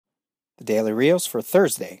The Daily Rios for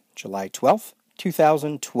Thursday, July 12th,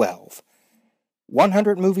 2012.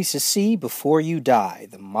 100 Movies to See Before You Die,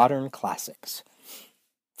 the Modern Classics.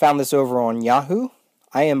 Found this over on Yahoo.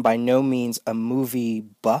 I am by no means a movie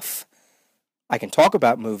buff. I can talk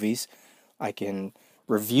about movies. I can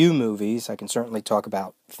review movies. I can certainly talk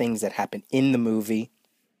about things that happen in the movie.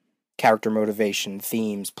 Character motivation,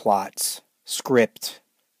 themes, plots, script,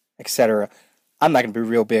 etc. I'm not going to be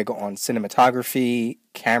real big on cinematography,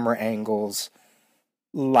 camera angles,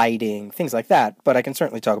 lighting, things like that, but I can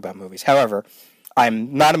certainly talk about movies. However,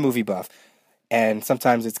 I'm not a movie buff, and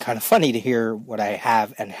sometimes it's kind of funny to hear what I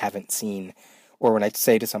have and haven't seen, or when I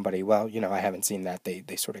say to somebody, well, I haven't seen that,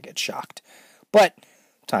 they sort of get shocked. But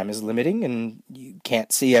time is limiting, and you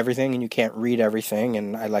can't see everything, and you can't read everything,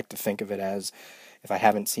 and I like to think of it as, if I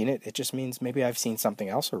haven't seen it, it just means maybe I've seen something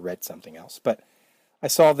else or read something else. But I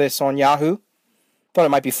saw this on Yahoo. Thought it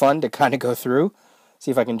might be fun to kind of go through,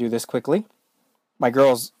 see if I can do this quickly. My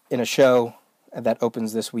girl's in a show that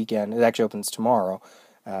opens this weekend. It actually opens tomorrow.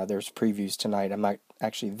 There's previews tonight. I'm not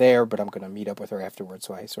actually there, but I'm going to meet up with her afterwards,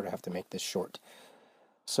 so I sort of have to make this short.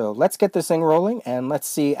 So let's get this thing rolling, and let's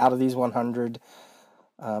see out of these 100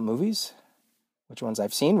 movies, which ones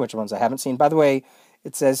I've seen, which ones I haven't seen. By the way,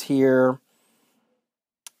 it says here,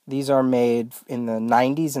 these are made in the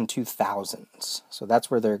 90s and 2000s. So that's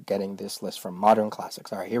where they're getting this list from. Modern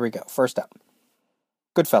classics. All right, here we go. First up,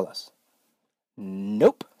 Goodfellas.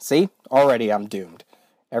 Nope. See? Already I'm doomed.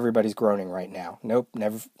 Everybody's groaning right now. Nope.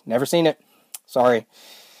 Never seen it. Sorry.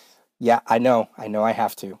 Yeah, I know I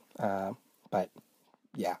have to. But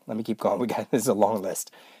yeah, let me keep going. This is a long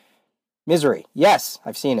list. Misery. Yes,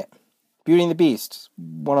 I've seen it. Beauty and the Beast,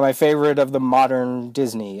 one of my favorite of the modern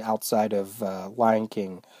Disney outside of Lion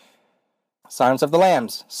King. Silence of the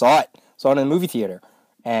Lambs, saw it in the movie theater,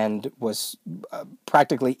 and was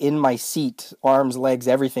practically in my seat, arms, legs,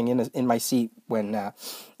 everything in my seat when at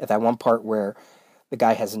that one part where the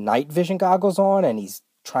guy has night vision goggles on and he's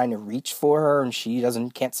trying to reach for her and she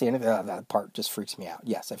can't see anything. That part just freaks me out.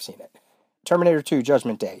 Yes, I've seen it. Terminator 2,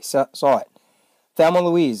 Judgment Day, saw it. Thelma and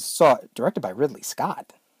Louise, saw it, directed by Ridley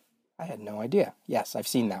Scott. I had no idea. Yes, I've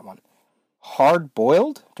seen that one. Hard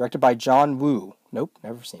Boiled, directed by John Woo. Nope,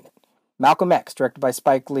 never seen it. Malcolm X, directed by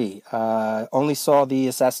Spike Lee. Only saw the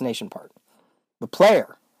assassination part. The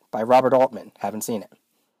Player, by Robert Altman. Haven't seen it.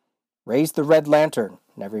 Raise the Red Lantern.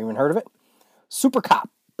 Never even heard of it. Super Cop,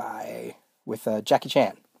 with Jackie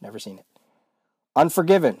Chan. Never seen it.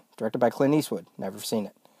 Unforgiven, directed by Clint Eastwood. Never seen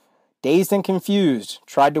it. Dazed and Confused.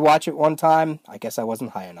 Tried to watch it one time. I guess I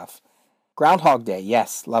wasn't high enough. Groundhog Day,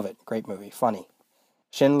 yes, love it. Great movie, funny.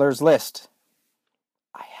 Schindler's List.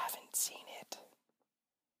 I haven't seen it.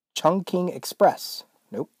 Chungking Express.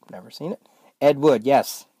 Nope, never seen it. Ed Wood,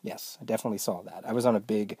 yes, I definitely saw that. I was on a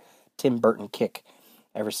big Tim Burton kick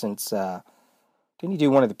ever since, didn't he do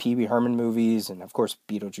one of the Pee Wee Herman movies, and of course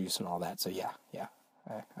Beetlejuice and all that, so yeah,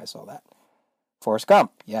 I saw that. Forrest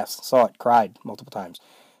Gump, yes, saw it, cried multiple times.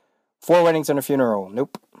 Four Weddings and a Funeral,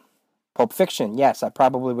 nope. Pulp Fiction, yes, I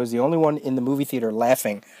probably was the only one in the movie theater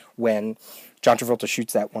laughing when John Travolta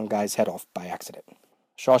shoots that one guy's head off by accident.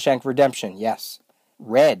 Shawshank Redemption, yes.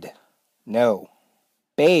 Red, no.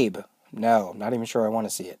 Babe, no, I'm not even sure I want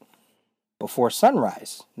to see it. Before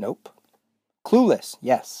Sunrise, nope. Clueless,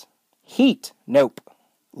 yes. Heat, nope.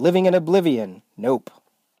 Living in Oblivion, nope.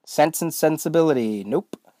 Sense and Sensibility,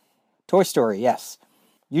 nope. Toy Story, yes.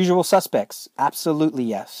 Usual Suspects, absolutely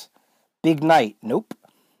yes. Big Night, nope.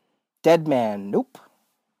 Dead Man, nope.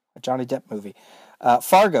 A Johnny Depp movie.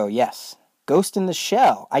 Fargo, yes. Ghost in the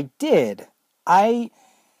Shell, I did. I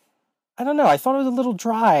don't know. I thought it was a little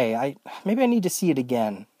dry. Maybe I need to see it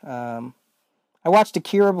again. I watched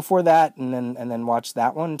Akira before that, and then watched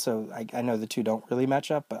that one. So I know the two don't really match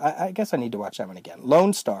up, but I guess I need to watch that one again.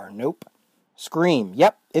 Lone Star, nope. Scream,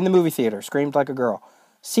 yep, in the movie theater. Screamed like a girl.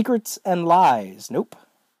 Secrets and Lies, nope.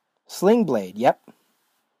 Sling Blade, yep.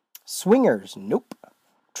 Swingers, nope.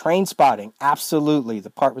 Train Spotting, absolutely. The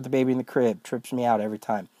part with the baby in the crib trips me out every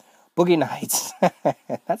time. Boogie Nights,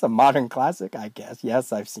 that's a modern classic, I guess.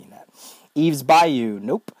 Yes, I've seen that. Eve's Bayou,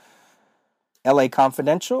 nope. L.A.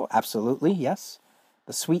 Confidential, absolutely, yes.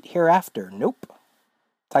 The Sweet Hereafter, nope.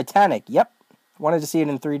 Titanic, yep. Wanted to see it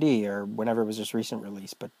in 3D or whenever it was just recent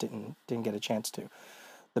release, but didn't get a chance to.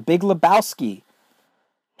 The Big Lebowski,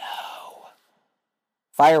 no.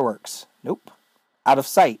 Fireworks, nope. Out of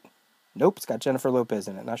Sight, nope. It's got Jennifer Lopez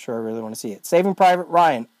in it. Not sure I really want to see it. Saving Private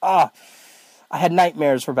Ryan, I had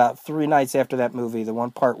nightmares for about 3 nights after that movie. The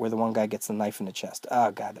one part where the one guy gets the knife in the chest. Oh,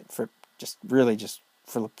 God, it just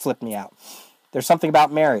flipped me out. There's Something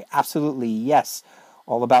About Mary. Absolutely, yes.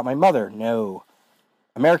 All About My Mother. No.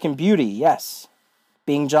 American Beauty. Yes.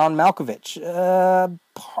 Being John Malkovich.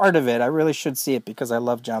 Part of it. I really should see it because I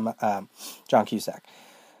love John Cusack.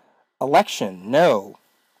 Election. No.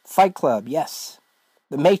 Fight Club. Yes.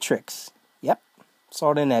 The Matrix. Yep.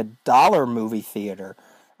 Saw it in a dollar movie theater.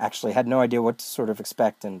 Actually, had no idea what to sort of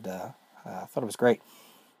expect, and thought it was great.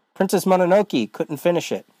 Princess Mononoke. Couldn't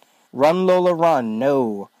finish it. Run, Lola, Run.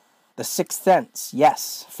 No. The Sixth Sense,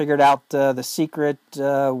 yes. Figured out the secret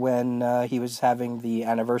when he was having the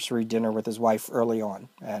anniversary dinner with his wife early on.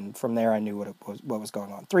 And from there I knew what was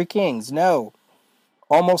going on. Three Kings, no.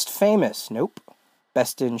 Almost Famous, nope.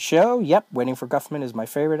 Best in Show, yep. Waiting for Guffman is my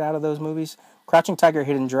favorite out of those movies. Crouching Tiger,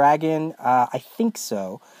 Hidden Dragon, I think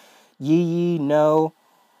so. Yi, no.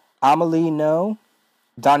 Amelie, no.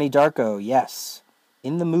 Donnie Darko, yes.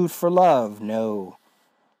 In the Mood for Love, no.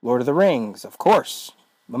 Lord of the Rings, of course.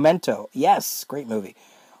 Memento, yes, great movie.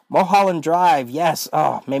 Mulholland Drive, yes,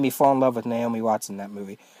 made me fall in love with Naomi Watts in that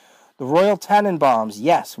movie. The Royal Tenenbaums,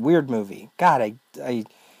 yes, weird movie. God, I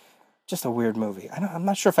just a weird movie. I'm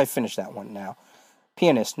not sure if I finished that one now.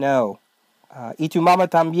 Pianist, no. Y Tu Mama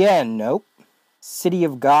Tambien, nope. City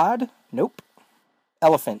of God, nope.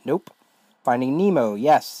 Elephant, nope. Finding Nemo,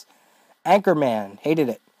 yes. Anchorman, hated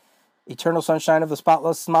it. Eternal Sunshine of the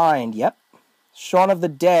Spotless Mind, yep. Shaun of the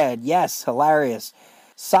Dead, yes, hilarious.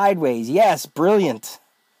 Sideways, yes, brilliant.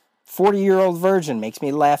 40-Year-Old Virgin makes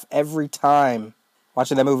me laugh every time.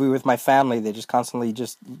 Watching that movie with my family, they just constantly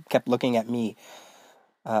just kept looking at me.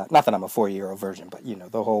 Not that I'm a 40-year-old virgin, but, you know,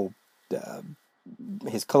 the whole,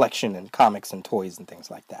 his collection and comics and toys and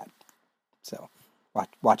things like that. So,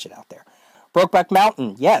 watch it out there. Brokeback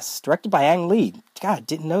Mountain, yes, directed by Ang Lee. God,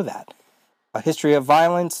 didn't know that. A History of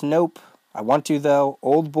Violence, nope. I want to, though.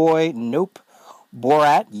 Old Boy, nope.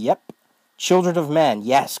 Borat, yep. Children of Men,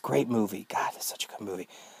 yes, great movie. God, that's such a good movie.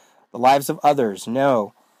 The Lives of Others,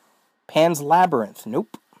 no. Pan's Labyrinth,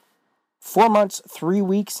 nope. 4 months, 3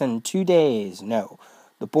 weeks, and 2 days, no.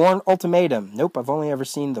 The Bourne Ultimatum, nope, I've only ever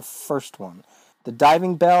seen the first one. The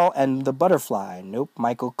Diving Bell and the Butterfly, nope.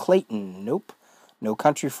 Michael Clayton, nope. No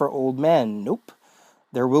Country for Old Men, nope.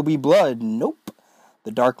 There Will Be Blood, nope.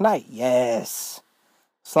 The Dark Knight, yes.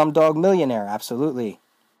 Slumdog Millionaire, absolutely.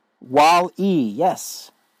 Wall-E, yes.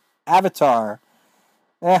 Avatar,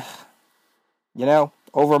 you know,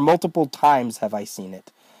 over multiple times have I seen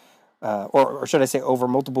it. Or should I say over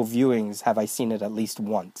multiple viewings have I seen it at least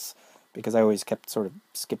once. Because I always kept sort of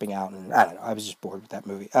skipping out, and I don't know, I was just bored with that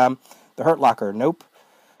movie. The Hurt Locker, nope.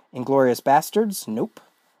 Inglourious Bastards, nope.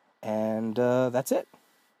 And that's it.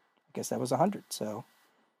 I guess that was 100, so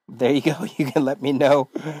there you go. You can let me know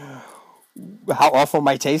how awful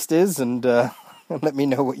my taste is, and let me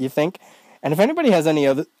know what you think. And if anybody has any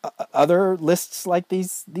other lists like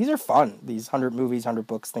these are fun. These 100 movies, 100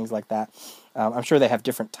 books, things like that. I'm sure they have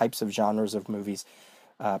different types of genres of movies,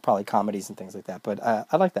 probably comedies and things like that. But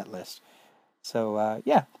I like that list. So,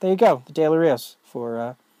 yeah, there you go. The Daily Rios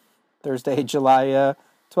for Thursday, July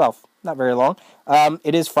 12th. Not very long.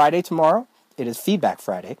 It is Friday tomorrow. It is Feedback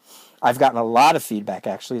Friday. I've gotten a lot of feedback,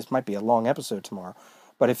 actually. This might be a long episode tomorrow.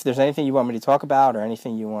 But if there's anything you want me to talk about or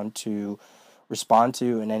anything you want to respond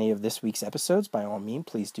to in any of this week's episodes, by all means,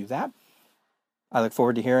 please do that. I look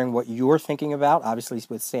forward to hearing what you're thinking about, obviously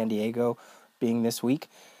with San Diego being this week,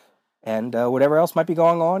 and whatever else might be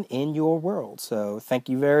going on in your world. So thank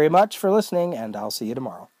you very much for listening, and I'll see you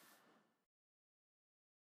tomorrow.